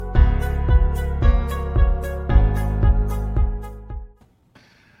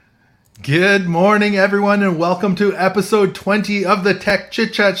Good morning, everyone, and welcome to episode 20 of the Tech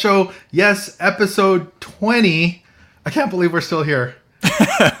Chit Chat Show. Yes, episode 20. I can't believe we're still here.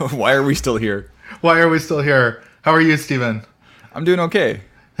 Why are we still here? Why are we still here? How are you, Steven? I'm doing okay.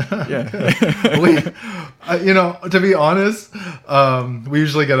 Yeah. To be honest, we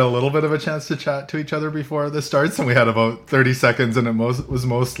usually get a little bit of a chance to chat to each other before this starts, and we had about 30 seconds, and it was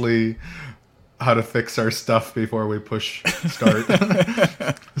mostly how to fix our stuff before we push start.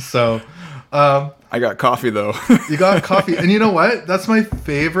 So I got coffee though. You got coffee, and you know what, that's my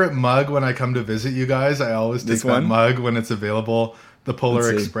favorite mug when I come to visit you guys. I always take that mug when it's available, the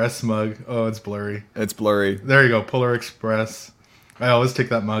Polar Express mug. Oh, it's blurry. There you go, Polar Express. I always take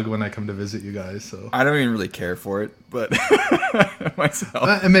that mug when I come to visit you guys. So I don't even really care for it, but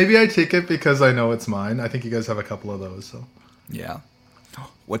myself. And maybe I take it because I know it's mine. I think you guys have a couple of those. So yeah.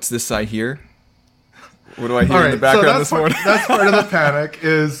 What's this I hear? What do I hear in the background this morning? That's part of the panic.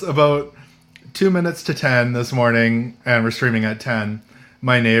 Is about 2 minutes to 10 this morning, and we're streaming at 10.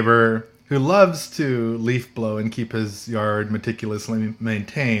 My neighbor, who loves to leaf blow and keep his yard meticulously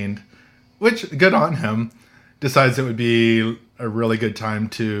maintained, which good on him, decides it would be a really good time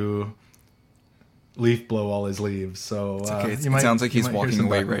to leaf blow all his leaves. So it's okay. It sounds like he's walking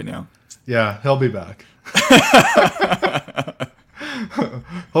away right now. Yeah, he'll be back.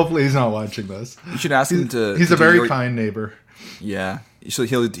 Hopefully he's not watching this. You should ask him to. He's a very kind neighbor. Yeah, so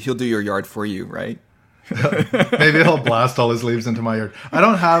he'll do your yard for you, right? Maybe he'll blast all his leaves into my yard. I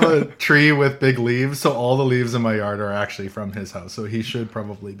don't have a tree with big leaves, so all the leaves in my yard are actually from his house. So he should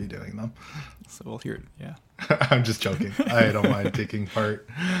probably be doing them. So we'll hear it. Yeah. I'm just joking. I don't mind taking part.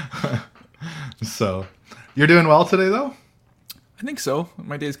 So, you're doing well today, though? I think so.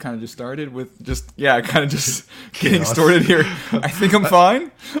 My day's kind of just started with getting started here. I think I'm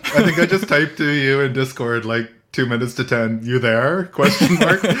fine. I think I just typed to you in Discord like 2 minutes to 10. You there? Question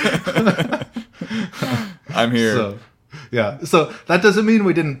mark. I'm here. So, yeah. So that doesn't mean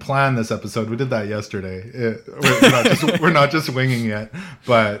we didn't plan this episode. We did that yesterday. We're not just winging it,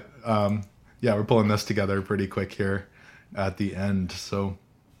 but yeah, we're pulling this together pretty quick here at the end. So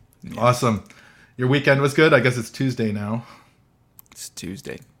yeah. Awesome. Your weekend was good. I guess it's Tuesday now. It's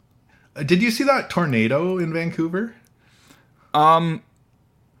Tuesday. Did you see that tornado in Vancouver? No.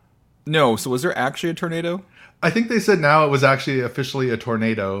 So was there actually a tornado? I think they said now it was actually officially a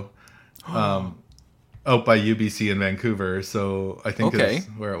tornado out by UBC in Vancouver. So I think is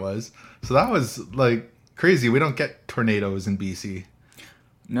where it was. So that was like crazy. We don't get tornadoes in BC.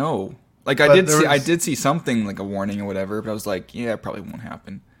 No. Like I did see something like a warning or whatever, but I was like, yeah, it probably won't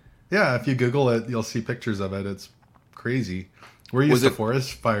happen. Yeah, if you Google it, you'll see pictures of it. It's crazy. We're used to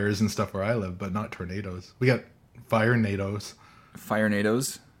forest fires and stuff where I live, but not tornadoes. We got fire-nados.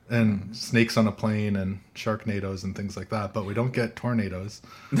 Fire-nados? And snakes on a plane and sharknadoes and things like that, but we don't get tornadoes.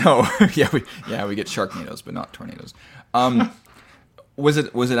 No, we get sharknadoes, but not tornadoes. Was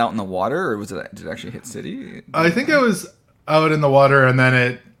it out in the water, or did it actually hit city? I think it was out in the water, and then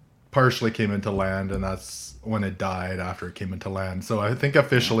it partially came into land, and that's when it died after it came into land. So I think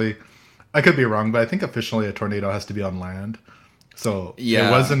officially, I could be wrong, but I think officially a tornado has to be on land. So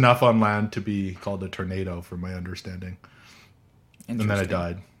it was enough on land to be called a tornado, from my understanding. And then it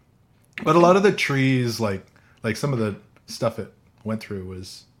died. But a lot of the trees, like some of the stuff it went through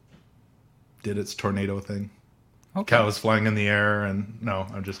did its tornado thing. Okay. Cows flying in the air, and no,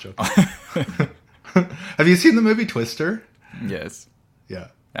 I'm just joking. Have you seen the movie Twister? Yes. Yeah.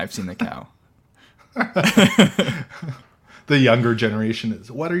 I've seen the cow. The younger generation is,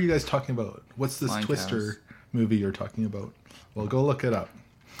 what are you guys talking about? What's this Flying Twister cows. movie you're talking about? Well, go look it up.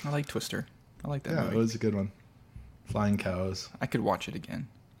 I like Twister. I like that movie. Yeah, it was a good one. Flying cows. I could watch it again.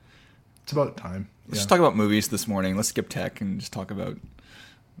 It's about time. Let's just talk about movies this morning. Let's skip tech and just talk about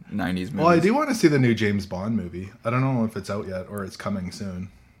 90s movies. Well, I do want to see the new James Bond movie. I don't know if it's out yet or it's coming soon.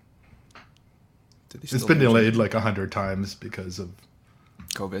 It's been delayed like 100 times because of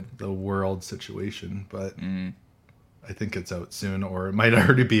COVID, the world situation, but I think it's out soon, or it might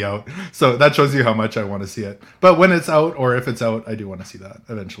already be out. So that shows you how much I want to see it. But when it's out, or if it's out, I do want to see that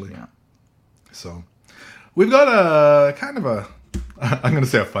eventually. Yeah. So we've got a kind of a, I'm going to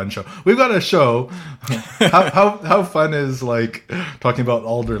say a fun show. We've got a show. How fun is like talking about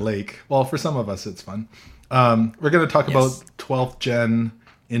Alder Lake? Well, for some of us, it's fun. We're going to talk about 12th gen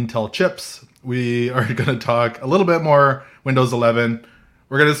Intel chips. We are going to talk a little bit more Windows 11.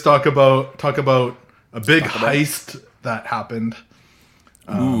 We're going to talk about a big heist that happened.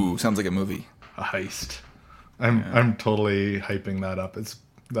 Ooh, sounds like a movie. A heist. I'm totally hyping that up.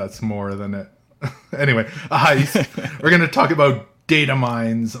 That's more than it. Anyway, a heist. We're going to talk about data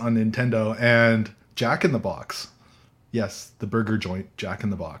mines on Nintendo and Jack in the Box. Yes, the burger joint, Jack in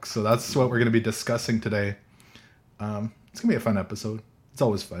the Box. So that's what we're going to be discussing today. It's going to be a fun episode. It's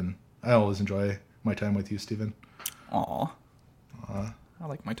always fun. I always enjoy my time with you, Stephen. Aw. I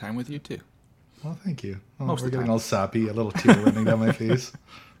like my time with you too. Well, thank you. Oh, Most we're of the getting time. all sappy, a little tear running down my face.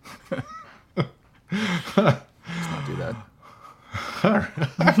 Let's not do that.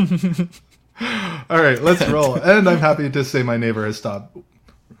 All right, let's roll. And I'm happy to say my neighbor has stopped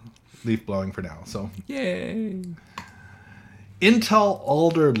leaf blowing for now. So Yay. Intel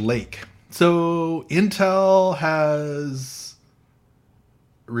Alder Lake. So Intel has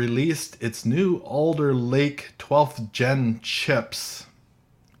released its new Alder Lake 12th gen chips.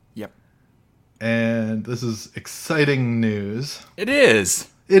 Yep. And this is exciting news. It is.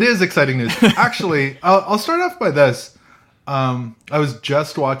 It is exciting news. Actually, I'll start off by this. I was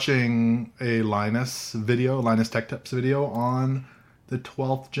just watching a Linus Tech Tips video on the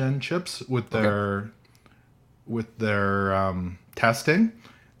 12th gen chips with their testing.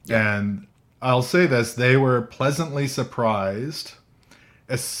 Yeah. And I'll say this, they were pleasantly surprised,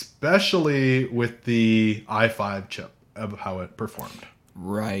 especially with the i5 chip of how it performed.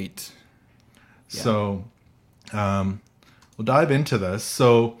 Right. Yeah. So we'll dive into this.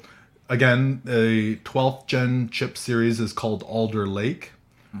 So again, the 12th gen chip series is called Alder Lake.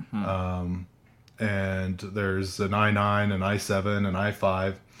 And there's an i9, an i7, an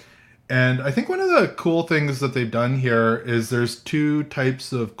i5. And I think one of the cool things that they've done here is there's two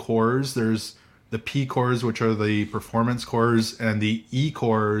types of cores. There's the P cores, which are the performance cores, and the E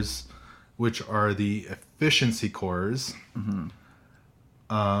cores, which are the efficiency cores.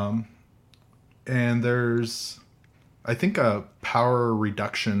 And there's, I think, a power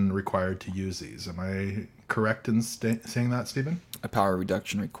reduction required to use these. Am I correct in saying that, Stephen? A power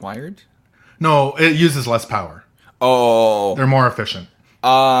reduction required? No, it uses less power. Oh. They're more efficient.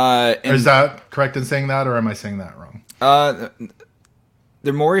 Is that correct in saying that, or am I saying that wrong?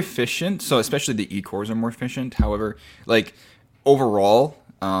 They're more efficient, so especially the E-cores are more efficient. However, like overall,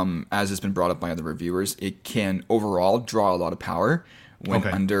 as has been brought up by other reviewers, it can overall draw a lot of power when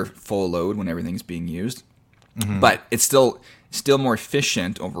under full load when everything's being used. But it's still more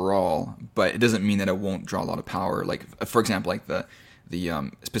efficient overall, but it doesn't mean that it won't draw a lot of power. Like for example, like the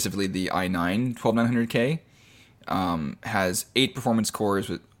specifically the i9 12900K has 8 performance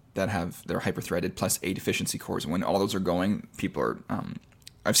cores that have they're hyper threaded plus 8 efficiency cores. When all those are going, people are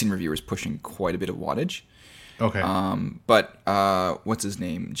I've seen reviewers pushing quite a bit of wattage. Okay. But what's his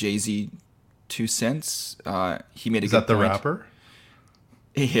name? Jay-Z 2 Cents. He made a Is good that the point. rapper?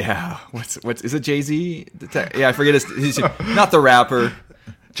 Yeah. What's is it Jay-Z? Yeah, I forget he's not the rapper.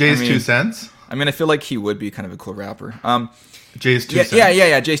 Jay's 2 cents? I mean, I feel like he would be kind of a cool rapper. Jay's 2 cents.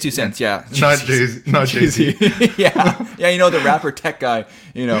 Yeah. Jay's 2 Cents. Yeah. Not Jay-Z. Not Jay-Z. yeah. You know, the rapper tech guy,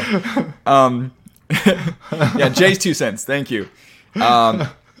 you know. Yeah, Jay's 2 Cents. Thank you.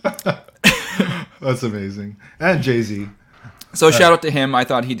 That's amazing. And Jay-Z. So shout out to him. I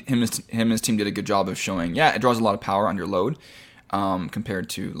thought him and his team did a good job of showing, it draws a lot of power under load compared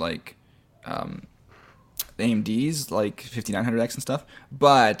to like AMD's like 5900X and stuff.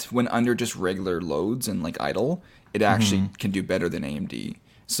 But when under just regular loads and like idle, it actually can do better than AMD.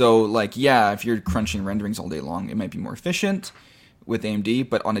 So like, if you're crunching renderings all day long, it might be more efficient with AMD,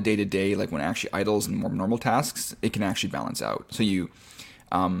 but on a day-to-day, like when it actually idles and more normal tasks, it can actually balance out. So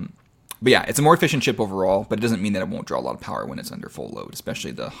but yeah, it's a more efficient chip overall, but it doesn't mean that it won't draw a lot of power when it's under full load,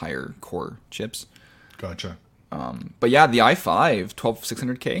 especially the higher core chips. Gotcha. But yeah, the i5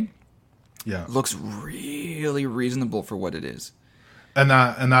 12600K looks really reasonable for what it is. And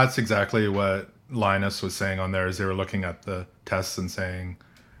that's exactly what Linus was saying on there, is they were looking at the tests and saying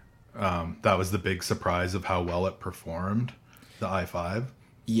that was the big surprise of how well it performed, the i5.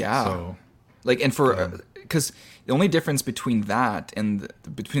 Yeah. So, like, and for because the only difference between that and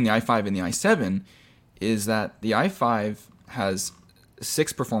between the i5 and the i7 is that the i5 has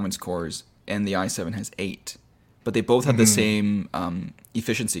 6 performance cores and the i7 has 8, but they both have the same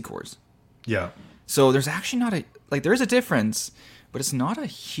efficiency cores. Yeah. So there's actually not there is a difference, but it's not a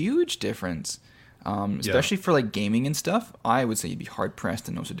huge difference. Especially for like gaming and stuff, I would say you'd be hard pressed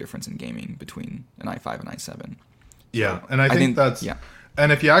to notice a difference in gaming between an i5 and i7. Yeah, and I think that's... Yeah.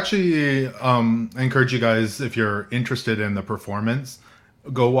 And if you actually, I encourage you guys, if you're interested in the performance,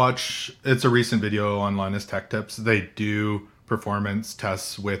 go watch, it's a recent video on Linus Tech Tips. They do performance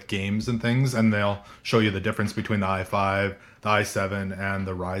tests with games and things, and they'll show you the difference between the i5, the i7, and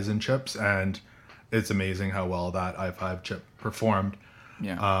the Ryzen chips, and it's amazing how well that i5 chip performed.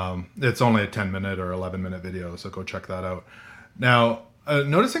 Yeah. It's only a 10-minute or 11-minute video, so go check that out. Now,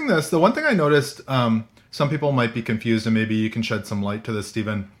 noticing this, the one thing I noticed... some people might be confused, and maybe you can shed some light to this,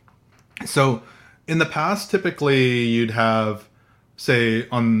 Stephen. So In the past, typically you'd have, say,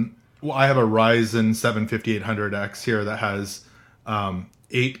 I have a Ryzen 7 5800X here that has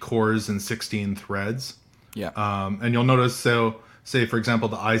 8 cores and 16 threads. Yeah. And you'll notice, so say for example,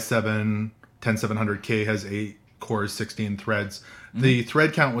 the i7 10700K has 8 cores, 16 threads. The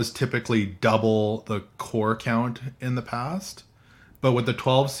thread count was typically double the core count in the past, but with the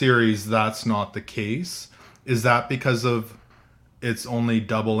 12 series, that's not the case. Is that because of it's only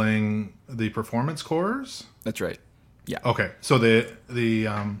doubling the performance cores? That's right. Yeah. Okay, so the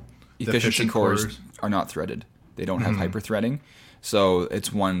Efficiency cores are not threaded. They don't have hyper threading, so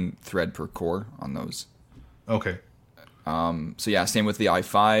it's 1 thread per core on those. Okay. So yeah, same with the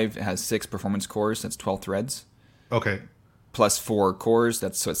i5. It has 6 performance cores. That's 12 threads. Okay. Plus 4 cores.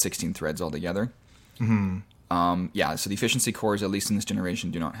 That's 16 threads altogether. Yeah. So the efficiency cores, at least in this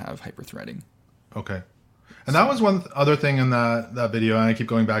generation, do not have hyper threading. Okay. And that was one other thing in that video, and I keep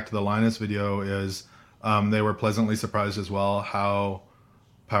going back to the Linus video, is they were pleasantly surprised as well how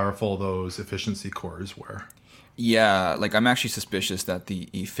powerful those efficiency cores were. Yeah, like I'm actually suspicious that the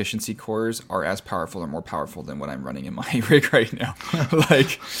efficiency cores are as powerful or more powerful than what I'm running in my rig right now.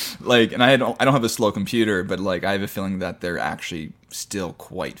 like, and I don't have a slow computer, but like I have a feeling that they're actually still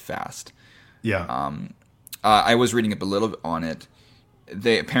quite fast. Yeah. I was reading up a little bit on it.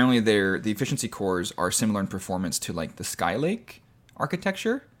 The efficiency cores are similar in performance to like the Skylake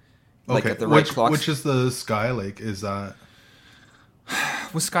architecture. Like okay. at the right clocks. Which is the Skylake? Is that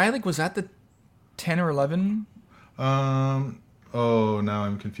was that the 10 or 11? Oh, now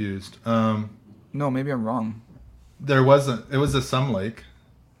I'm confused. No, maybe I'm wrong. It was a Some Lake.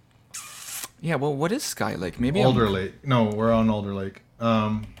 Yeah, well, what is Skylake? Maybe Alder Lake. No, we're on Alder Lake.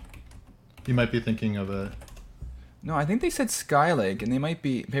 You might be thinking of a. No, I think they said Skylake, and they might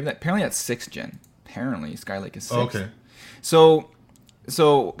be apparently that's 6th gen. Apparently, Skylake is 6th. Okay. So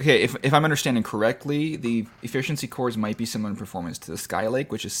okay, if I'm understanding correctly, the efficiency cores might be similar in performance to the Skylake,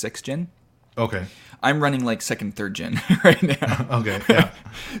 which is 6th gen. Okay. I'm running like 2nd, 3rd gen right now. Okay, yeah.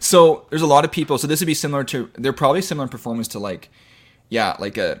 So there's a lot of people. So this would be similar to. They're probably similar in performance to like a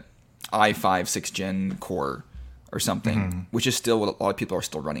i5 6th gen core or something, which is still what a lot of people are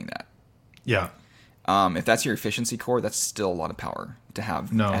still running that. Yeah. If that's your efficiency core, that's still a lot of power to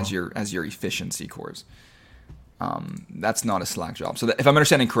have as your efficiency cores. That's not a slack job. So if I'm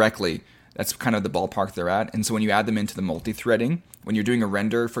understanding correctly, that's kind of the ballpark they're at. And so when you add them into the multi-threading, when you're doing a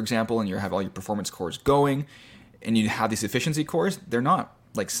render, for example, and you have all your performance cores going, and you have these efficiency cores, they're not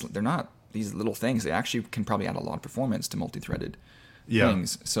these little things. They actually can probably add a lot of performance to multi-threaded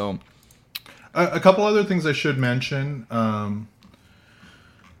things. So a couple other things I should mention.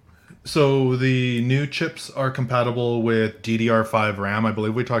 So the new chips are compatible with DDR5 RAM. I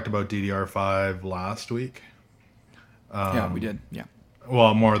believe we talked about DDR5 last week. Yeah, we did. Yeah.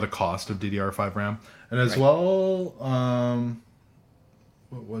 Well, more of the cost of DDR5 RAM. And as well,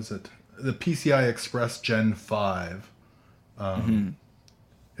 what was it? The PCI Express Gen 5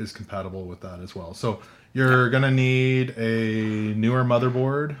 is compatible with that as well. So you're going to need a newer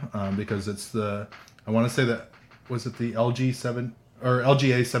motherboard because it's I want to say that, was it the LGA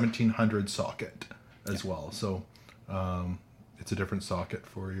 1700 socket as well. So it's a different socket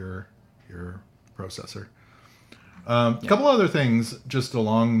for your processor. A couple other things just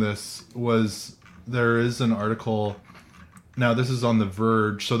along this was there is an article. Now this is on The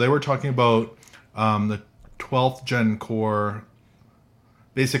Verge. So they were talking about the 12th gen core.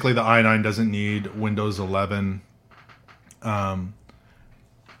 Basically, the i9 doesn't need Windows 11.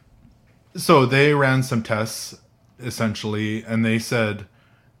 So they ran some tests essentially, and they said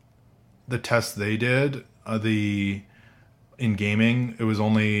the tests they did, in gaming, it was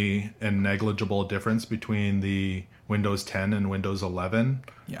only a negligible difference between the Windows 10 and Windows 11,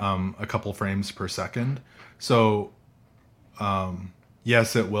 a couple frames per second. So,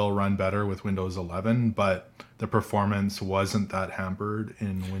 yes, it will run better with Windows 11, but the performance wasn't that hampered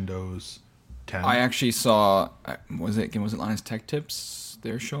in Windows 10. I actually saw, was it Linus Tech Tips?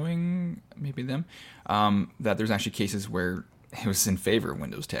 They're showing, maybe them, that there's actually cases where it was in favor of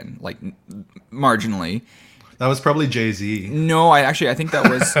Windows 10, like marginally. That was probably Jay-Z. No, I think that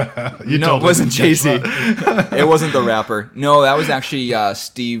was... no, it wasn't Jay-Z. It wasn't the rapper. No, that was actually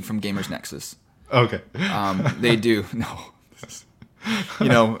Steve from Gamers Nexus. Okay. They do.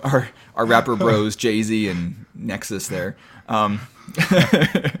 No. Our rapper bros, Jay-Z and Nexus there. Rapper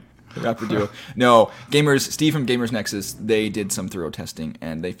duo. No, Steve from Gamers Nexus, they did some thorough testing,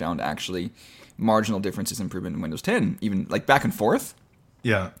 and they found actually marginal differences improvement in Windows 10, even like back and forth.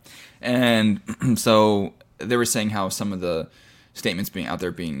 Yeah. And so... they were saying how some of the statements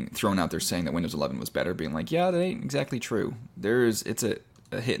being thrown out there saying that Windows 11 was better, being like, yeah, that ain't exactly true. It's a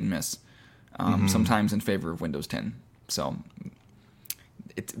hit and miss. sometimes in favor of Windows 10. So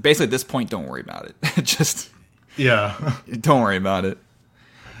it's basically at this point, don't worry about it. Just Yeah. don't worry about it.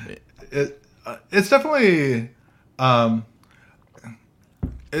 It's definitely the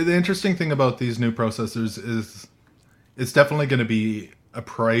interesting thing about these new processors is it's definitely going to be a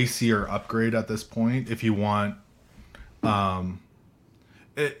pricier upgrade at this point if you want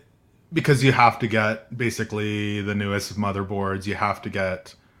it, because you have to get basically the newest motherboards. You have to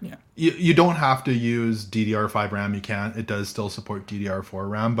get you don't have to use DDR5 RAM. You can't. It does still support DDR4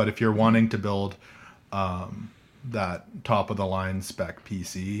 RAM, but if you're wanting to build that top of the line spec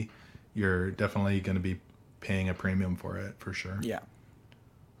PC, you're definitely going to be paying a premium for it for sure. Yeah.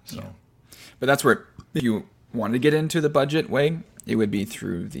 So, yeah. But that's where, if you wanted to get into the budget way, it would be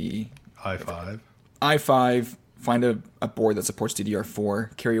through the i5. Find a board that supports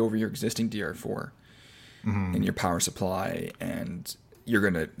DDR4, carry over your existing DDR4 in your power supply, and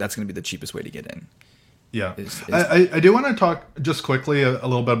that's gonna be the cheapest way to get in. Yeah. I do want to talk just quickly a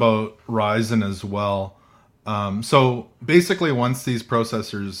little bit about Ryzen as well. So basically, once these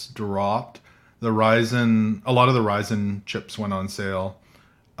processors dropped, a lot of the Ryzen chips went on sale.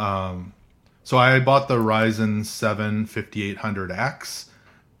 So I bought the Ryzen 7 5800X,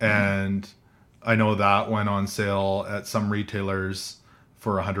 and I know that went on sale at some retailers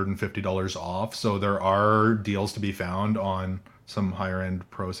for $150 off. So there are deals to be found on some higher end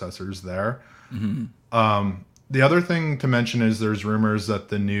processors there. The other thing to mention is there's rumors that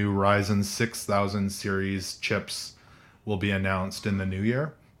the new Ryzen 6000 series chips will be announced in the new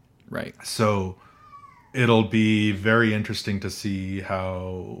year. Right. So it'll be very interesting to see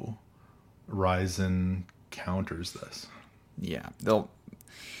how Ryzen counters this. Yeah,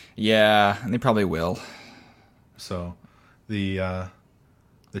 and they probably will. So the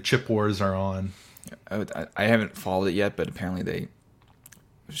chip wars are on. I haven't followed it yet, but apparently they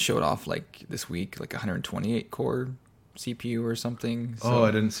showed off like this week, like 128 core CPU or something. So, oh,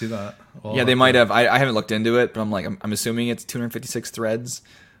 I didn't see that. Well, yeah, they might have. I haven't looked into it, but I'm assuming it's 256 threads.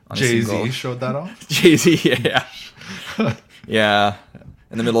 Jay-Z showed that off? Jay-Z, yeah. Yeah.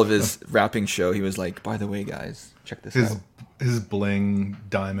 In the middle of his rapping show, he was like, by the way, guys, check this out. His bling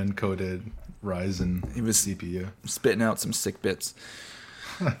diamond coated Ryzen CPU. Spitting out some sick bits.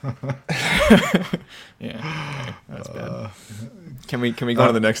 Yeah, that's bad. Can we go on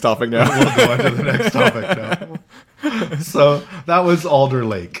to the next topic now? We'll go on to the next topic now. So that was Alder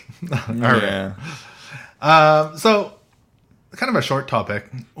Lake. All right. So kind of a short topic.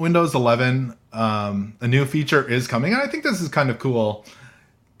 Windows 11, a new feature is coming, and I think this is kind of cool.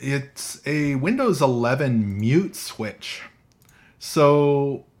 It's a Windows 11 mute switch.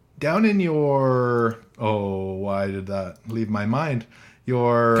 So down in your why did that leave my mind?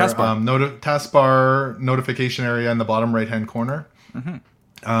 Your taskbar notification area in the bottom right hand corner. They're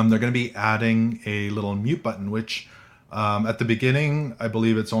going to be adding a little mute button, which at the beginning I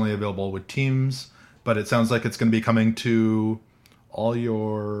believe it's only available with Teams, but it sounds like it's going to be coming to all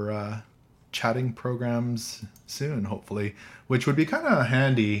your chatting programs soon, hopefully, which would be kind of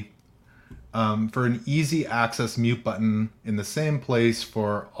handy for an easy access mute button in the same place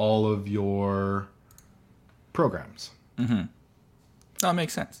for all of your programs. That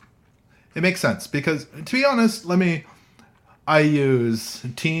makes sense. It makes sense because, to be honest, I use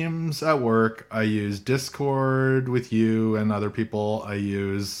Teams at work. I use Discord with you and other people.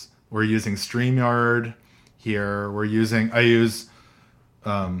 We're using StreamYard here. I use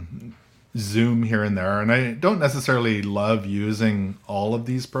Zoom here and there. And I don't necessarily love using all of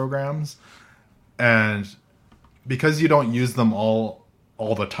these programs. And because you don't use them all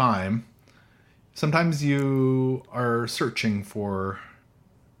the time, sometimes you are searching for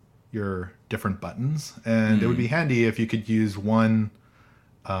your different buttons, and it would be handy if you could use one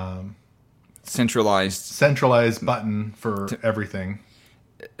centralized button for everything,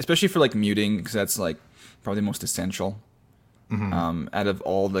 especially for like muting, because that's like probably the most essential. Out of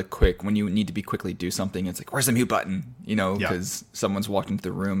all the when you need to be quickly do something, it's like, where's the mute button? Because someone's walked into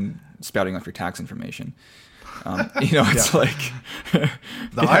the room spouting off your tax information. It's like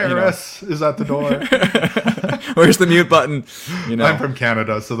the IRS is at the door. Where's the mute button? I'm from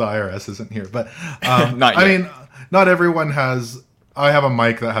Canada, so the IRS isn't here. But not yet. I mean, not everyone has. I have a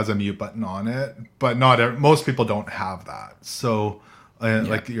mic that has a mute button on it, but most people don't have that. So,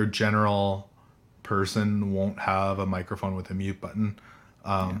 like your general person won't have a microphone with a mute button,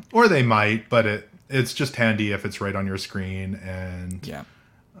 or they might, but it's just handy if it's right on your screen and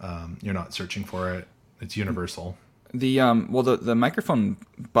you're not searching for it. It's universal. The microphone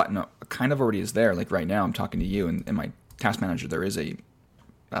button kind of already is there. Like right now, I'm talking to you, and in my task manager, there is a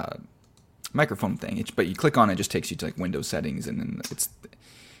microphone thing. But you click on it, just takes you to like Windows settings, and then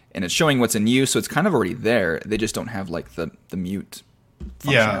and it's showing what's in use, so it's kind of already there. They just don't have like the mute.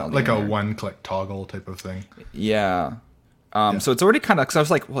 Yeah, like in a there. one-click toggle type of thing. Yeah. So it's already kind of, because I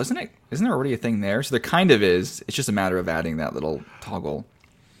was like, well, isn't there already a thing there? So there kind of is. It's just a matter of adding that little toggle.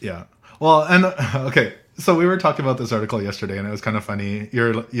 Yeah. Well, and okay, so we were talking about this article yesterday, and it was kind of funny.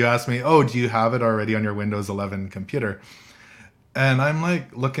 You asked me, "Oh, do you have it already on your Windows 11 computer?" And I'm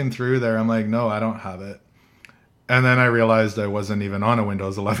like looking through there. I'm like, "No, I don't have it." And then I realized I wasn't even on a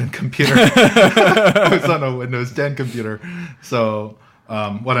Windows 11 computer. I was on a Windows 10 computer. So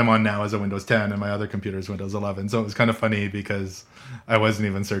what I'm on now is a Windows 10, and my other computer is Windows 11. So it was kind of funny because I wasn't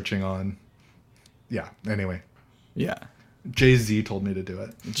even searching on. Yeah. Anyway, Yeah. Jay-Z told me to do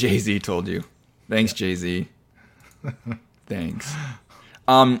it. Jay-Z told you. Thanks, Jay-Z. Thanks.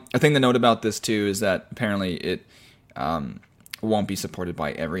 A thing to note about this too is that apparently it won't be supported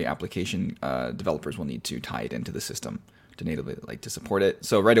by every application. Developers will need to tie it into the system to natively to support it.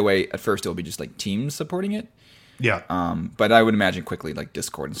 So right away, at first, it'll be just like Teams supporting it. Yeah. But I would imagine quickly like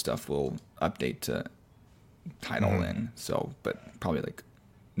Discord and stuff will update to Tidal in. So, but probably like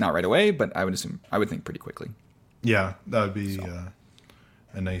not right away, but I would think pretty quickly. Yeah, that would be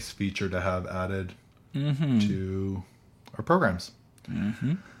a nice feature to have added to our programs.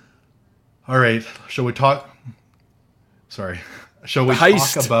 All right, shall we talk? Sorry, shall we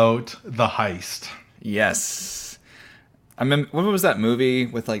Heist. talk about the heist? Yes. I mean, what was that movie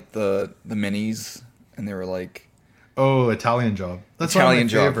with like the minis and they were like, Oh, Italian Job. That's Italian one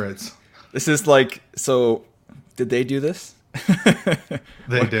Job. of my favorites. this is like, so did they do this?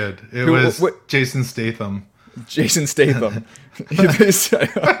 They did. It Who- was what- Jason Statham. Jason Statham.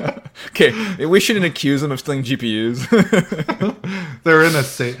 Okay, we shouldn't accuse him of stealing GPUs. They're in a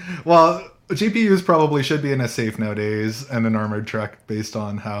safe. Well, GPUs probably should be in a safe nowadays, and an armored truck based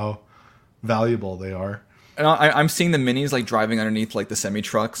on how valuable they are. And I'm seeing the minis like driving underneath like the semi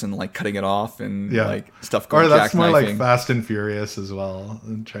trucks and like cutting it off and Yeah. like stuff going Or that's more like jackknifing. Fast and Furious as well,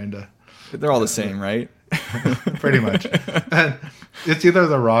 and trying to. They're all the same, right? Pretty much. And it's either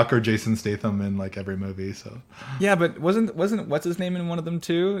The Rock or Jason Statham in like every movie. So Yeah, but wasn't what's his name in one of them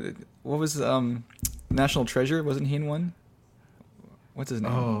too? What was National Treasure? Wasn't he in one? What's his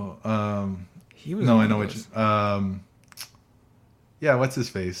name? He was. no, in I know one of which. those. Yeah, what's his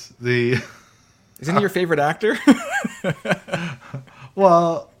face? The Isn't he your favorite actor?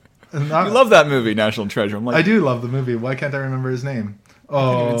 well, not, I love that movie, National Treasure. I'm like, I do love the movie. Why can't I remember his name?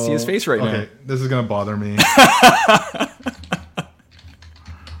 Oh, can't even see his face right now. Okay, this is gonna bother me.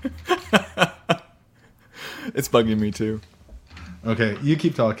 it's bugging me too. Okay, you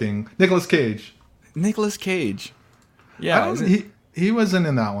keep talking. Nicolas Cage. Nicolas Cage. I Yeah. don't- he wasn't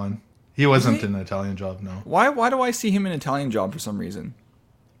in that one. He wasn't he? in An Italian Job. No. Why do I see him in Italian Job for some reason?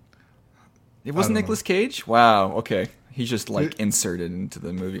 It wasn't don't know. Nicolas Cage? Wow. Okay. He's just like inserted into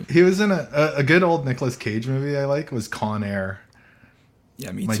the movie. He was in a good old Nicolas Cage movie I like was Con Air.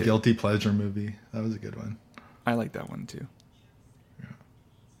 Yeah, me My too. guilty pleasure movie. That was a good one. I like that one too.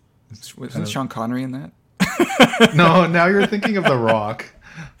 It's Wasn't kind of- Sean Connery in that? No, now you're thinking of The Rock.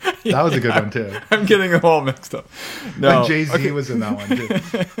 That was a good one too. I'm getting them all mixed up. No, And Jay-Z okay, was in that one too.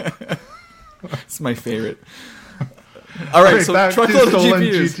 it's my favorite. All right, Okay, so back to truckload of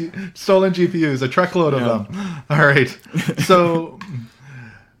GPUs. stolen GPUs, a truckload of them. All right. So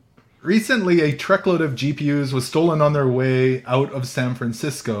recently, a truckload of GPUs was stolen on their way out of San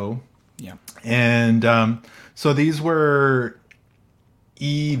Francisco. Yeah. And so these were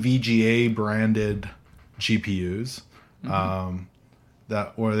EVGA branded GPUs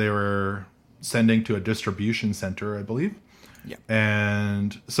that where they were sending to a distribution center, I believe. Yeah.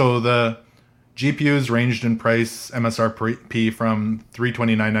 And so the GPUs ranged in price MSRP from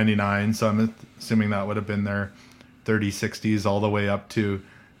 $329.99. So I'm assuming that would have been their 3060s all the way up to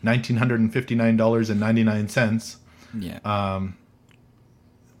 $1,959.99. Yeah.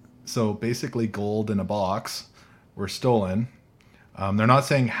 So basically gold in a box were stolen. They're not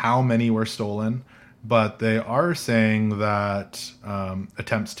saying how many were stolen, but they are saying that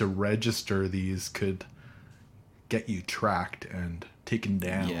attempts to register these could get you tracked and taken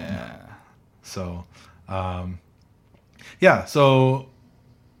down. yeah. So, yeah, so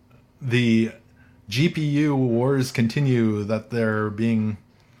the GPU wars continue, that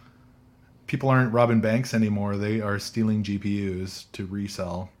people aren't robbing banks anymore. They are stealing GPUs to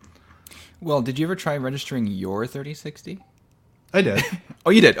resell. Well, did you ever try registering your 3060? I did.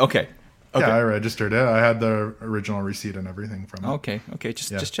 Oh, you did. Okay. Okay. Yeah, I registered it. I had the original receipt and everything from it. Okay. Okay. Just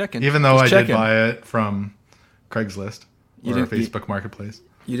Yeah. just checking. Even though Just I checking. did buy it from Craigslist You or didn't- you- Facebook Marketplace.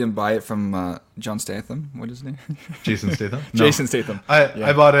 You didn't buy it from John Statham. What is his name? Jason Statham? No. Jason Statham. Yeah.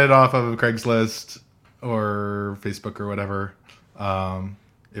 I bought it off of Craigslist or Facebook or whatever.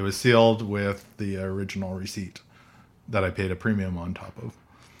 It was sealed with the original receipt that I paid a premium on top of.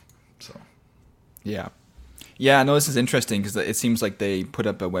 So, Yeah. Yeah, no, this is interesting because it seems like they put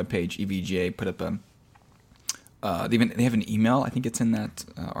up a webpage, EVGA put up a, they have an email, I think it's in that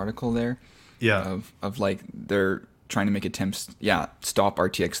article there, yeah. of like they're trying to make attempts, stop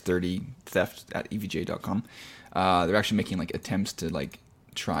RTX 30 theft at EVGA.com. They're actually making like attempts to like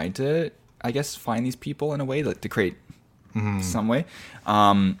try to, I guess, find these people in a way, like to create some way.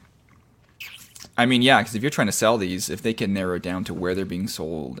 I mean, yeah, because if you're trying to sell these, if they can narrow it down to where they're being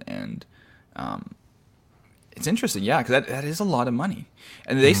sold, and it's interesting, yeah, because that is a lot of money.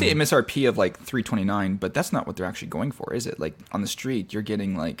 And they say MSRP of like $329, but that's not what they're actually going for, is it? Like on the street, you're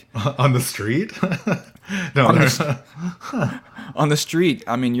getting like On the street? No, on the street.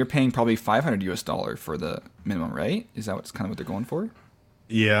 I mean, you're paying probably $500 for the minimum, right? Is that what's kind of what they're going for?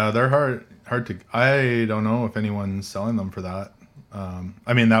 yeah, they're hard to. I don't know if anyone's selling them for that.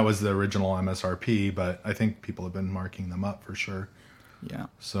 I mean, that was the original MSRP, but I think people have been marking them up for sure. Yeah.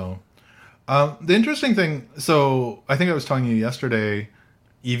 So, the interesting thing, so I think I was telling you yesterday,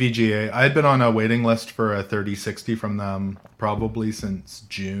 EVGA, I had been on a waiting list for a 3060 from them probably since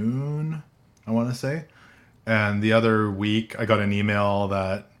June, I want to say. And the other week, I got an email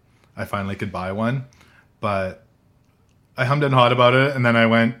that I finally could buy one. But I hummed and hawed about it, and then I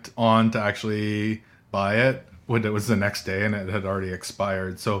went on to actually buy it when it was the next day, and it had already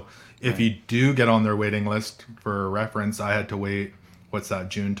expired. So if you do get on their waiting list, for reference, I had to wait, what's that,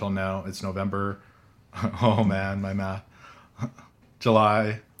 June till now? It's November. Oh man, my math.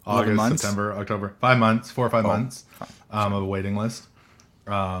 July, August, months? September, October. 5 months, 4 or 5 months of a waiting list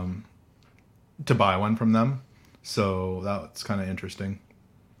to buy one from them. So that's kind of interesting.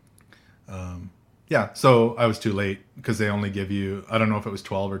 Yeah, so I was too late because they only give you, I don't know if it was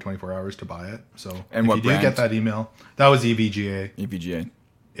 12 or 24 hours to buy it. So And if what you brand? do get that email, that was EVGA. EVGA.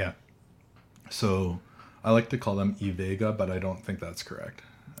 Yeah. So I like to call them eVega, but I don't think that's correct.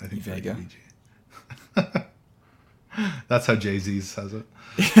 I think they're eVega? EVGA. That's how Jay-Z says it.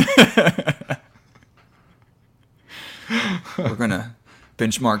 We're going to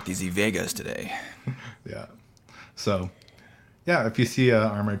benchmark these EVegas today. Yeah. So, yeah, if you see an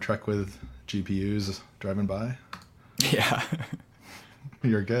armored truck with GPUs driving by, Yeah.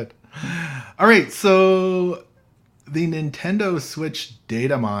 you're good. All right, so the Nintendo Switch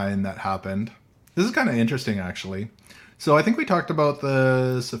data mine that happened. This is kind of interesting, actually. So I think we talked about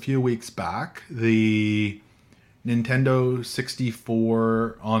this a few weeks back. The Nintendo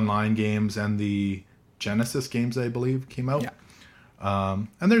 64 online games and the Genesis games, I believe, came out. Yeah.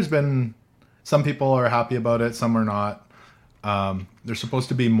 And there's been some people are happy about it, some are not. There's supposed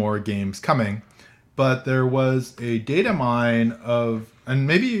to be more games coming, but there was a data mine of, and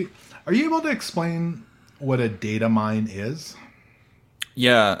maybe, are you able to explain what a data mine is?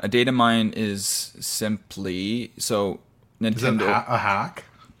 Yeah, a data mine is simply, so Is it Nintendo. a hack?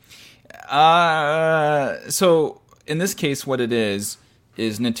 So in this case, what it is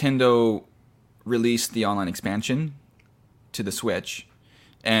Nintendo released the online expansion to the Switch,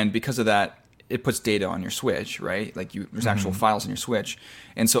 and because of that, it puts data on your Switch, right? Like there's actual files on your Switch,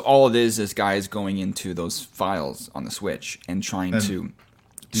 and so all it is guys going into those files on the Switch and trying to snoop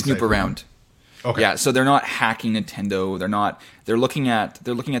decipher around. Okay. Yeah, so they're not hacking Nintendo. They're looking at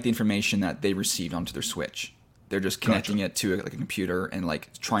the information that they received onto their Switch. They're just connecting it to like a computer and like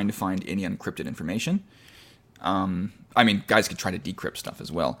trying to find any unencrypted information. I mean, guys could try to decrypt stuff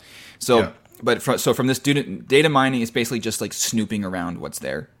as well. So, Yeah. but from this data mining, it's basically just like snooping around what's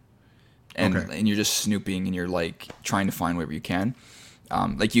there, and Okay. and you're just snooping and you're like trying to find whatever you can.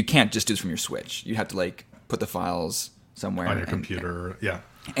 Like you can't just do this from your Switch. You have to like put the files somewhere On your computer, yeah.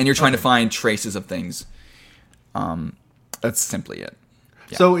 and you're trying to find traces of things. That's simply it.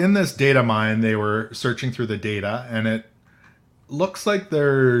 Yeah. So in this data mine, they were searching through the data, and it looks like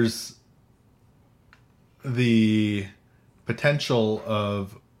there's the potential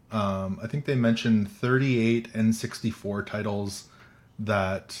of, I think they mentioned 38 N64 titles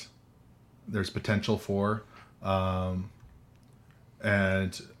that there's potential for.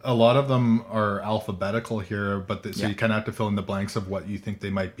 And a lot of them are alphabetical here, but so you kind of have to fill in the blanks of what you think they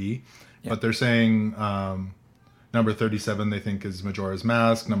might be. Yeah. But they're saying number 37 they think is Majora's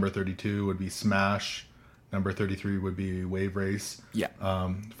Mask. Number 32 would be Smash. Number 33 would be Wave Race. Yeah.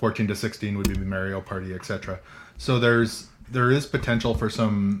 14 to 16 would be Mario Party, etc. So there is potential for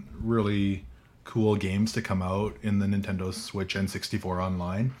some really cool games to come out in the Nintendo Switch N64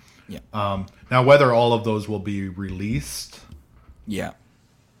 Online. Yeah. Now, whether all of those will be released, Yeah.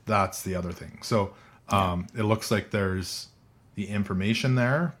 that's the other thing. So it looks like there's the information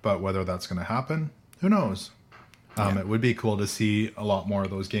there, but whether that's going to happen, who knows? Yeah. It would be cool to see a lot more of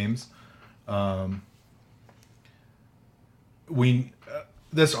those games. We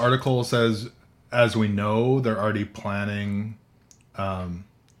This article says, as we know, they're already planning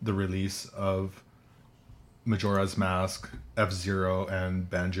the release of Majora's Mask, F-Zero, and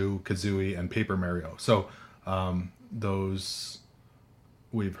Banjo-Kazooie, and Paper Mario. So those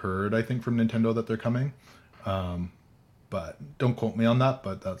we've heard, I think, from Nintendo that they're coming. But don't quote me on that,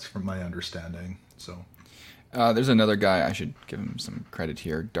 but that's from my understanding. So There's another guy, I should give him some credit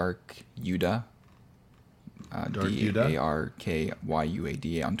here, Dark Yuda. Dark Yuda?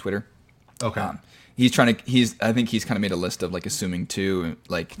 Darkyuada on Twitter. okay. I think he's kind of made a list of like assuming too,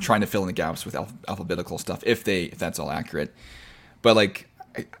 like trying to fill in the gaps with alphabetical stuff if that's all accurate. But like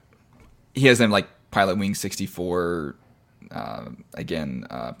he has them like Pilot Wing 64,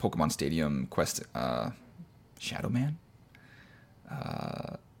 Pokemon Stadium, Quest, Shadow Man.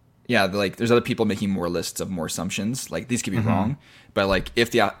 Like there's other people making more lists of more assumptions. Like these could be wrong, but like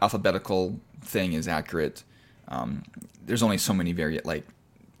if the alphabetical thing is accurate, there's only so many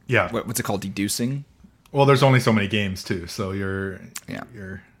what's it called, deducing. Well, there's only so many games too, so you're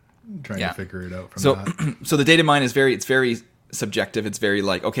trying to figure it out from that. So the data mine is very subjective. It's very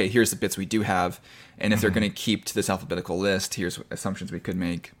like, okay, here's the bits we do have, and if they're going to keep to this alphabetical list, here's assumptions we could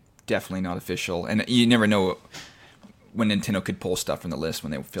make. Definitely not official, and you never know when Nintendo could pull stuff from the list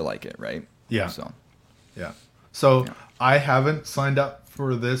when they feel like it, right? Yeah. So I haven't signed up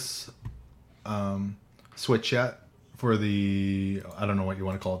for this Switch yet, for the, I don't know what you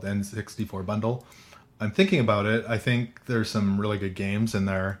want to call it, the N64 bundle. I'm thinking about it. I think there's some really good games in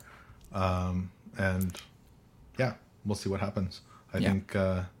there. And yeah, we'll see what happens. I think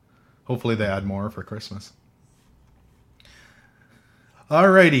hopefully they add more for Christmas.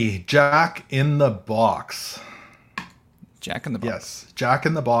 Alrighty, Jack in the Box. Jack in the Box. Yes, Jack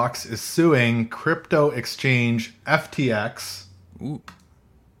in the Box is suing crypto exchange FTX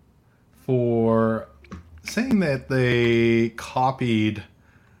for saying that they copied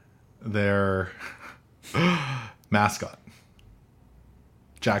their mascot,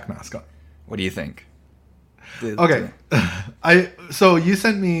 Jack mascot. What do you think? Okay, so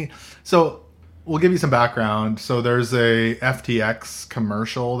we'll give you some background. So there's a FTX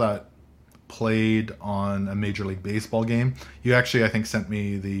commercial that played on a Major League Baseball game. You actually, I think, sent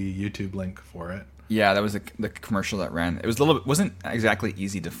me the YouTube link for it. Yeah, that was the commercial that ran. It was wasn't exactly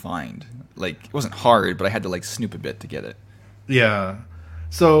easy to find. Like, it wasn't hard, but I had to like snoop a bit to get it. Yeah.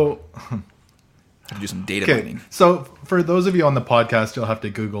 So I had to do some data mining. So for those of you on the podcast, you'll have to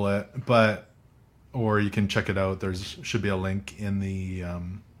Google it, or you can check it out. There's should be a link in the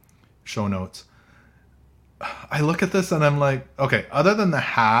show notes. I look at this and I'm like, okay, other than the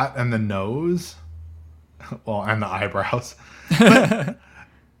hat and the nose, well, and the eyebrows, but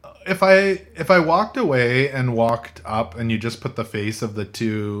if I walked away and walked up and you just put the face of the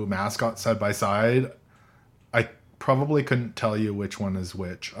two mascots side by side, I probably couldn't tell you which one is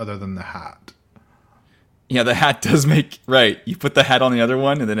which, other than the hat. Yeah, the hat does make right. You put the hat on the other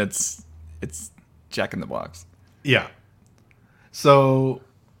one, and then it's Jack in the Box. Yeah. So,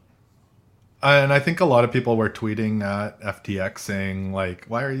 and I think a lot of people were tweeting at FTX saying like,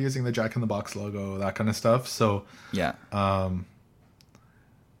 "Why are you using the Jack in the Box logo?" That kind of stuff. So yeah,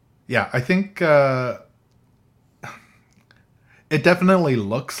 yeah, I think it definitely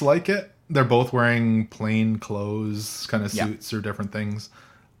looks like it. They're both wearing plain clothes, kind of suits or different things.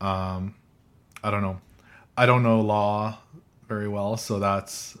 I don't know. I don't know law very well, so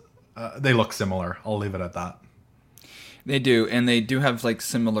that's they look similar. I'll leave it at that. They do, and they do have like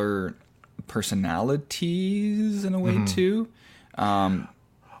similar personalities in a way too.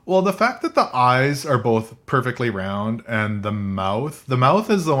 Well, the fact that the eyes are both perfectly round and the mouth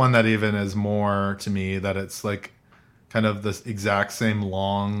is the one that even is more to me, that it's like kind of this exact same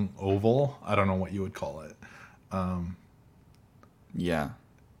long oval. I don't know what you would call it. Yeah.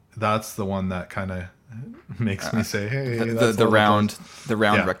 That's the one that kind of makes me say, hey, the round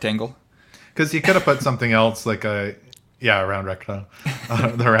rectangle. Because you could have put something else like a round rectangle,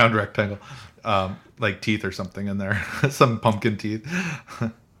 the round rectangle, like teeth or something in there, some pumpkin teeth.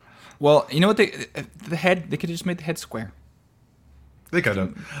 Well, you know what? The head, they could have just made the head square. They could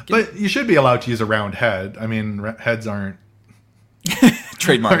have, but you should be allowed to use a round head. I mean, heads aren't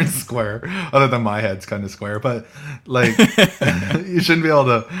trademark aren't square, other than my head's kind of square. But like, you shouldn't be able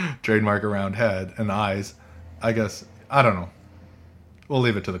to trademark a round head and eyes. I guess I don't know. We'll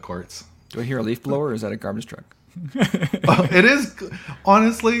leave it to the courts. Do I hear a leaf blower, or is that a garbage truck? It is,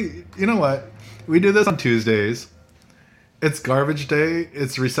 honestly. You know what? We do this on Tuesdays. It's garbage day,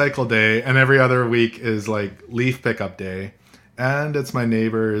 it's recycle day, and every other week is like leaf pickup day. And it's my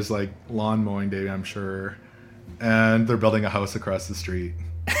neighbor's like lawn mowing day, I'm sure. and they're building a house across the street.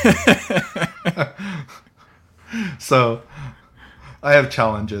 So I have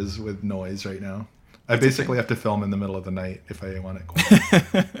challenges with noise right now. I basically have to film in the middle of the night if I want it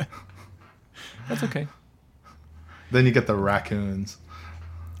quiet. That's okay. Then you get the raccoons.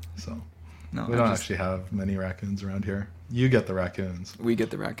 So No, we don't actually have many raccoons around here. You get the raccoons. We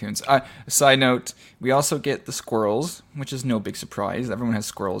get the raccoons. Side note, we also get the squirrels, which is no big surprise. Everyone has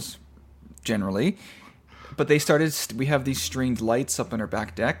squirrels generally. But we have these stringed lights up on our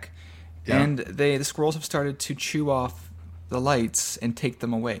back deck. Yeah. And the squirrels have started to chew off the lights and take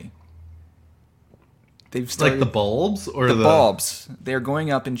them away. They've started, like the bulbs or the bulbs. They're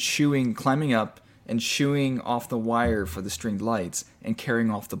going up and climbing up and chewing off the wire for the stringed lights and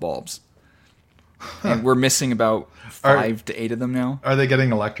carrying off the bulbs. And we're missing about 5 to 8 of them now. Are they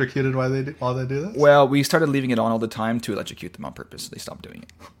getting electrocuted while they do this? Well, we started leaving it on all the time to electrocute them on purpose. So they stopped doing it.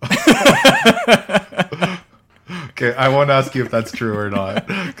 Okay, I won't ask you if that's true or not,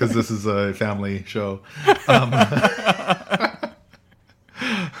 because this is a family show.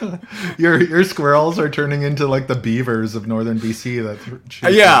 Your squirrels are turning into like the beavers of northern BC that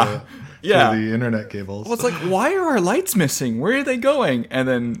shoot the internet cables. Well, it's like, why are our lights missing? Where are they going? And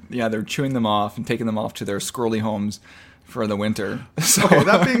then, they're chewing them off and taking them off to their squirrely homes for the winter. So. Okay,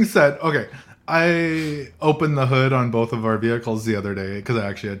 that being said, I opened the hood on both of our vehicles the other day because I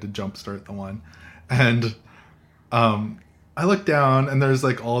actually had to jump start the one. And I looked down and there's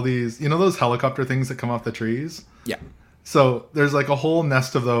like all these, those helicopter things that come off the trees? Yeah. So there's like a whole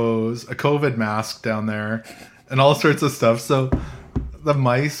nest of those, a COVID mask down there, and all sorts of stuff. So the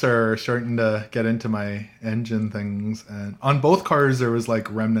mice are starting to get into my engine things. And on both cars, there was like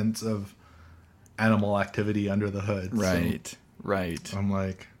remnants of animal activity under the hood. Right, right. I'm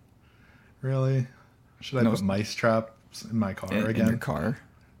like, really? Should I put mice traps in my car again? In your car?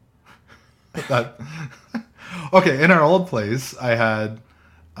 Okay, in our old place, I had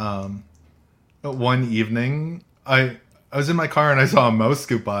one evening, I was in my car and I saw a mouse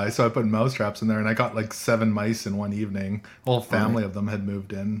scoop by, so I put mouse traps in there and I got like 7 mice in one evening. A whole family of them had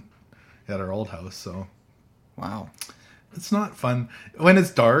moved in at our old house, so. Wow. It's not fun. When it's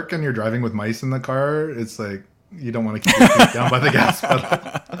dark and you're driving with mice in the car, it's like, you don't want to keep your feet down by the gas pedal.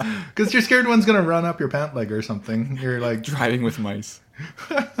 Because you're scared one's going to run up your pant leg or something. You're like... Driving with mice.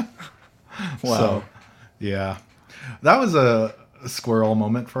 Wow. So, yeah. That was a squirrel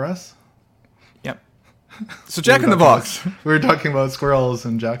moment for us. Yep. So Jack in the Box. We were talking about squirrels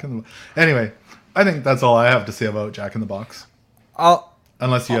and Jack in the Box. Anyway, I think that's all I have to say about Jack in the Box.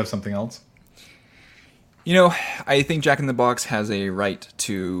 Unless you have something else. I think Jack in the Box has a right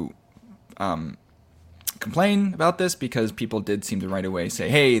to complain about this because people did seem to right away say,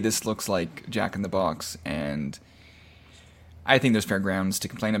 hey, this looks like Jack in the Box. And I think there's fair grounds to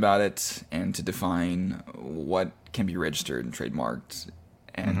complain about it and to define what can be registered and trademarked.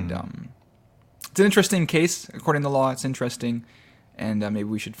 And it's an interesting case. According to the law, it's interesting. And maybe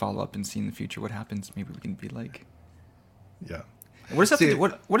we should follow up and see in the future what happens. Maybe we can be like... Yeah. What does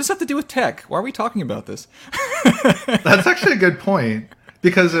that have to do with tech? Why are we talking about this? That's actually a good point.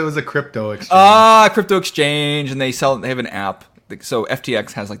 Because it was a crypto exchange. Crypto exchange. And they have an app. So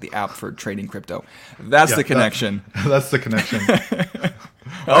FTX has like the app for trading crypto. That's the connection. That's the connection.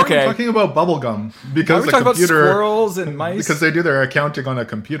 Okay. We're talking about bubblegum because the computer about squirrels and mice because they do their accounting on a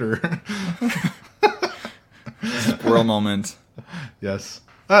computer. Squirrel moment. Yes,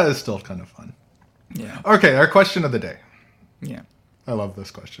 that is still kind of fun. Yeah. Okay, our question of the day. Yeah. I love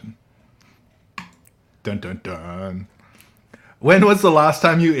this question. Dun dun dun. When was the last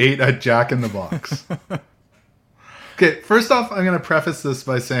time you ate at Jack in the Box? Okay, first off, I'm going to preface this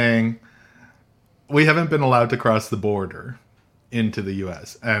by saying we haven't been allowed to cross the border into the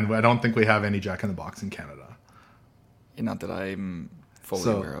U.S., and I don't think we have any Jack in the Box in Canada. Not that I'm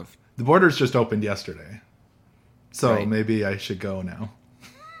fully aware of. The borders just opened yesterday, so maybe I should go now.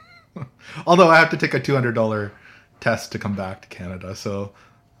 Although I have to take a $200 test to come back to Canada, so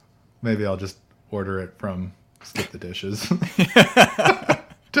maybe I'll just order it from Skip the Dishes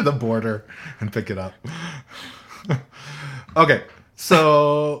to the border and pick it up. Okay,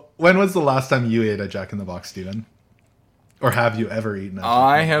 so when was the last time you ate at Jack in the Box, Steven? Or have you ever eaten at Jack in the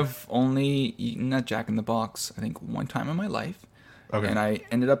Box? I have only eaten at Jack in the Box, I think, one time in my life. Okay. And I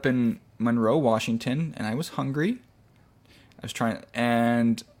ended up in Monroe, Washington, and I was hungry.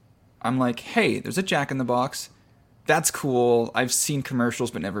 And I'm like, hey, there's a Jack in the Box. That's cool. I've seen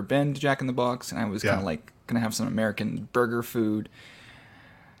commercials but never been to Jack in the Box, and I was kind of like going to have some American burger food.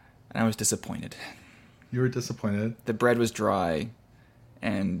 And I was disappointed. You were disappointed? The bread was dry,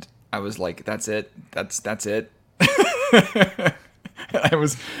 and I was like, that's it. That's it.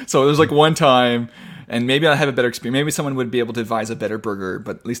 So there was like one time, And maybe I'll have a better experience. Maybe someone would be able to advise a better burger,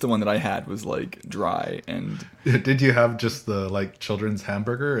 but at least the one that I had was like dry. And Did you have just the like children's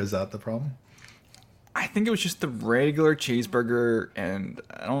hamburger? Is that the problem? I think it was just the regular cheeseburger, and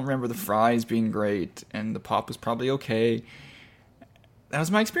I don't remember the fries being great, and the pop was probably okay. That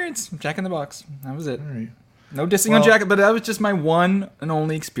was my experience. Jack in the Box. That was it. All right. No dissing on Jack, but that was just my one and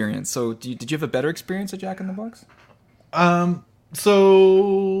only experience. So, did you have a better experience at Jack in the Box?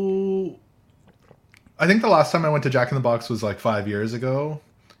 So I think the last time I went to Jack in the Box was like 5 years ago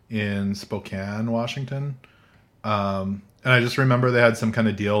in Spokane, Washington. And I just remember they had some kind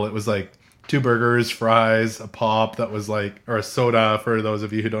of deal. It was like 2 burgers, fries, a pop that was like, or a soda for those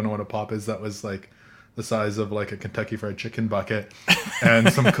of you who don't know what a pop is, that was like the size of like a Kentucky Fried Chicken bucket,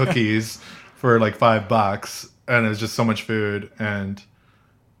 and some cookies for like $5. And it was just so much food, and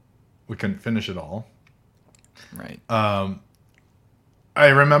we couldn't finish it all. Right. I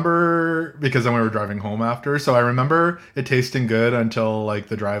remember, because then we were driving home after, so I remember it tasting good until like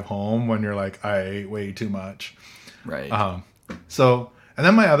the drive home when you're like, I ate way too much. Right. And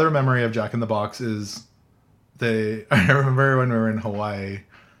then my other memory of Jack in the Box is I remember when we were in Hawaii,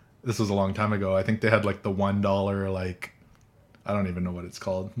 this was a long time ago, I think they had like the $1, like, I don't even know what it's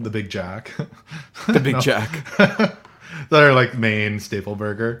called, the Big Jack. The Big Jack. They're like main staple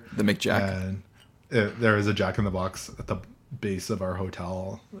burger. The McJack. And there was a Jack in the Box at the base of our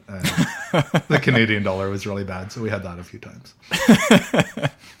hotel, and the Canadian dollar was really bad, so we had that a few times.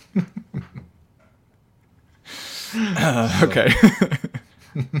 Okay.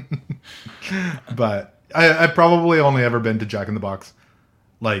 But I've probably only ever been to Jack in the Box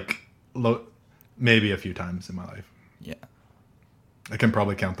like maybe a few times in my life. Yeah. I can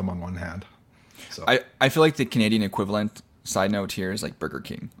probably count them on one hand. So I feel like the Canadian equivalent, side note here, is like Burger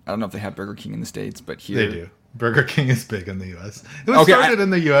King. I don't know if they have Burger King in the States, but here... They do. Burger King is big in the U.S. It was started in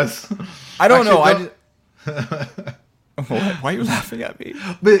the U.S. I don't know. Why are you laughing at me?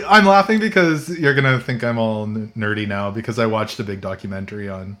 But I'm laughing because you're going to think I'm all nerdy now, because I watched a big documentary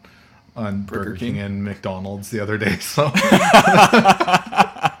on Burger King and McDonald's the other day. So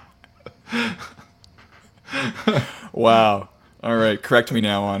Wow. All right, correct me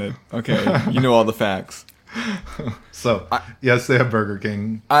now on it. Okay, you know all the facts. So yes, they have Burger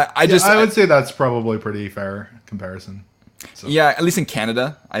King. I would say that's probably a pretty fair comparison. So. Yeah, at least in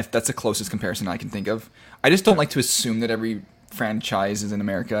Canada, that's the closest comparison I can think of. I just don't like to assume that every franchise is in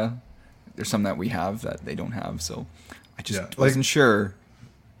America. There's some that we have that they don't have, so I just wasn't sure.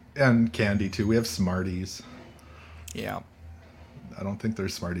 And candy too. We have Smarties. Yeah. I don't think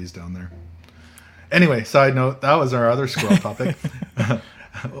there's Smarties down there. Anyway, side note, that was our other squirrel topic.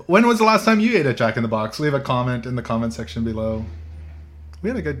 When was the last time you ate at Jack in the Box? Leave a comment in the comment section below.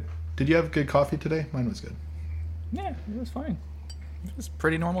 Did you have good coffee today? Mine was good. Yeah, it was fine. It was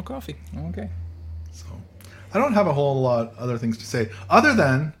pretty normal coffee. Okay. So, I don't have a whole lot other things to say. Other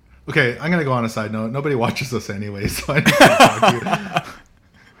than, okay, I'm going to go on a side note. Nobody watches us anyway, so I need to talk to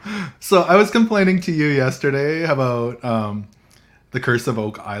you. So, I was complaining to you yesterday about the Curse of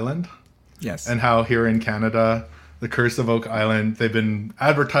Oak Island. Yes. And how here in Canada, the Curse of Oak Island, they've been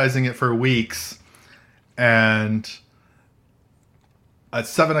advertising it for weeks. And at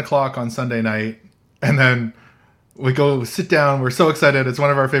 7 o'clock on Sunday night, and then we go sit down. We're so excited. It's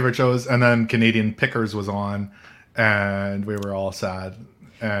one of our favorite shows. And then Canadian Pickers was on, and we were all sad.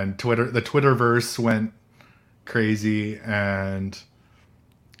 And the Twitterverse went crazy, and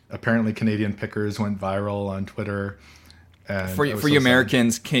apparently Canadian Pickers went viral on Twitter. And for you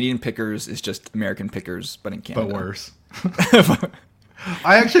Americans, Canadian Pickers is just American Pickers, but in Canada. But worse.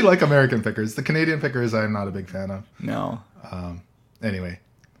 I actually like American Pickers. The Canadian Pickers I'm not a big fan of. No. Anyway,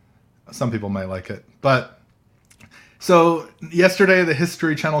 some people might like it. But so yesterday, the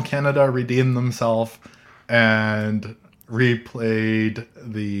History Channel Canada redeemed themselves and replayed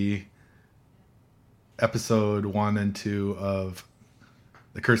the episode 1 and 2 of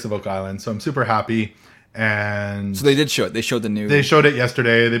The Curse of Oak Island. So I'm super happy. And so they did show it. They showed the new. They showed it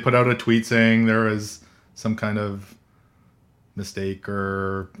yesterday. They put out a tweet saying there was some kind of mistake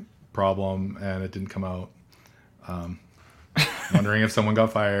or problem, and it didn't come out. Wondering if someone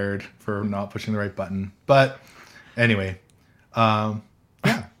got fired for not pushing the right button. But anyway, yeah,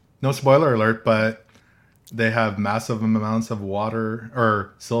 no spoiler alert. But they have massive amounts of water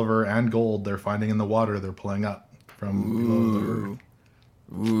or silver and gold they're finding in the water they're pulling up from below the earth.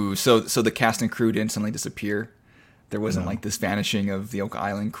 Ooh, so the cast and crew didn't suddenly disappear. There wasn't like this vanishing of the Oak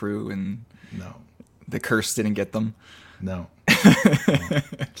Island crew, and the curse didn't get them. No.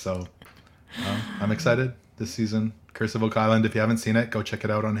 So I'm excited this season. Curse of Oak Island. If you haven't seen it, go check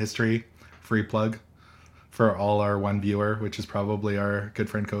it out on History. Free plug. for all our one viewer, which is probably our good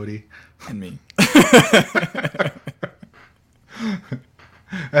friend Cody. And me.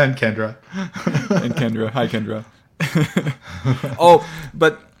 And Kendra. And Kendra. Hi, Kendra. Oh,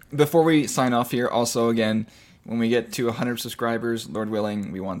 but before we sign off here, also, again, when we get to 100 subscribers, Lord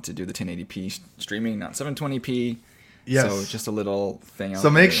willing, we want to do the 1080p streaming, not 720p. Yes. So just a little thing out So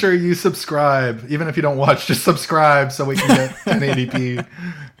make there. sure you subscribe. Even if you don't watch, just subscribe so we can get 1080p.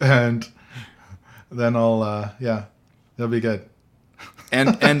 And then I'll, that'll be good.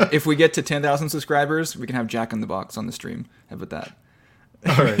 And if we get to 10,000 subscribers, we can have Jack in the Box on the stream. How about that?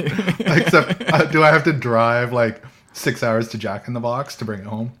 All right. Except, do I have to drive like 6 hours to Jack in the Box to bring it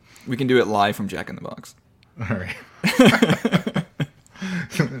home? We can do it live from Jack in the Box. All right.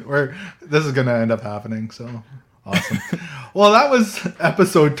 This is going to end up happening, so awesome. Well, that was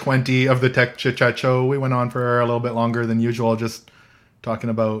episode 20 of the Tech Chit Chat Show. We went on for a little bit longer than usual, just talking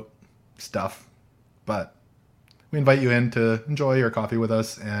about stuff. But we invite you in to enjoy your coffee with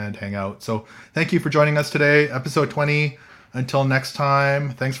us and hang out. So thank you for joining us today, episode 20. Until next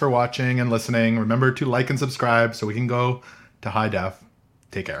time, thanks for watching and listening. Remember to like and subscribe so we can go to high def.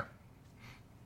 Take care.